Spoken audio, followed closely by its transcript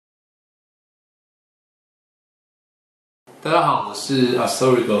大家好，我是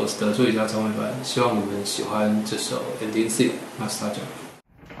Asterigos 的作曲家张WeiFan，希望你们喜欢这首 Ending Theme Nostalgia。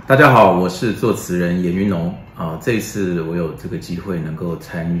大家好，我是作词人严云农这一次我有这个机会能够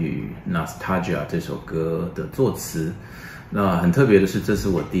参与 Nostalgia 这首歌的作词。那很特别的是，这是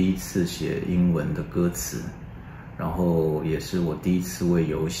我第一次写英文的歌词，然后也是我第一次为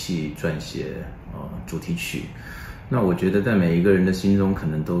游戏撰写主题曲。那我觉得在每一个人的心中可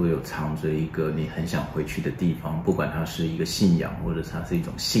能都有藏着一个你很想回去的地方，不管它是一个信仰或者它是一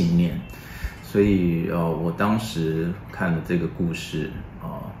种信念。所以我当时看了这个故事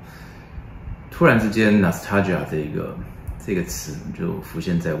突然之间 nostalgia 这个词就浮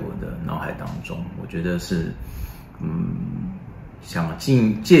现在我的脑海当中。我觉得是想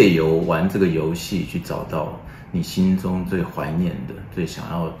借由玩这个游戏去找到你心中最怀念的、最想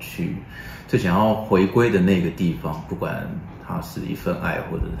要回归的那个地方，不管它是一份爱，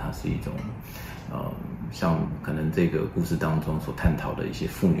或者它是一种像可能这个故事当中所探讨的一些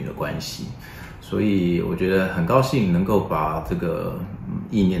父女的关系。所以我觉得很高兴能够把这个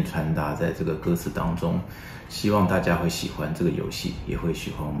意念传达在这个歌词当中，希望大家会喜欢这个游戏，也会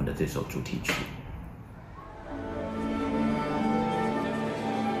喜欢我们的这首主题曲。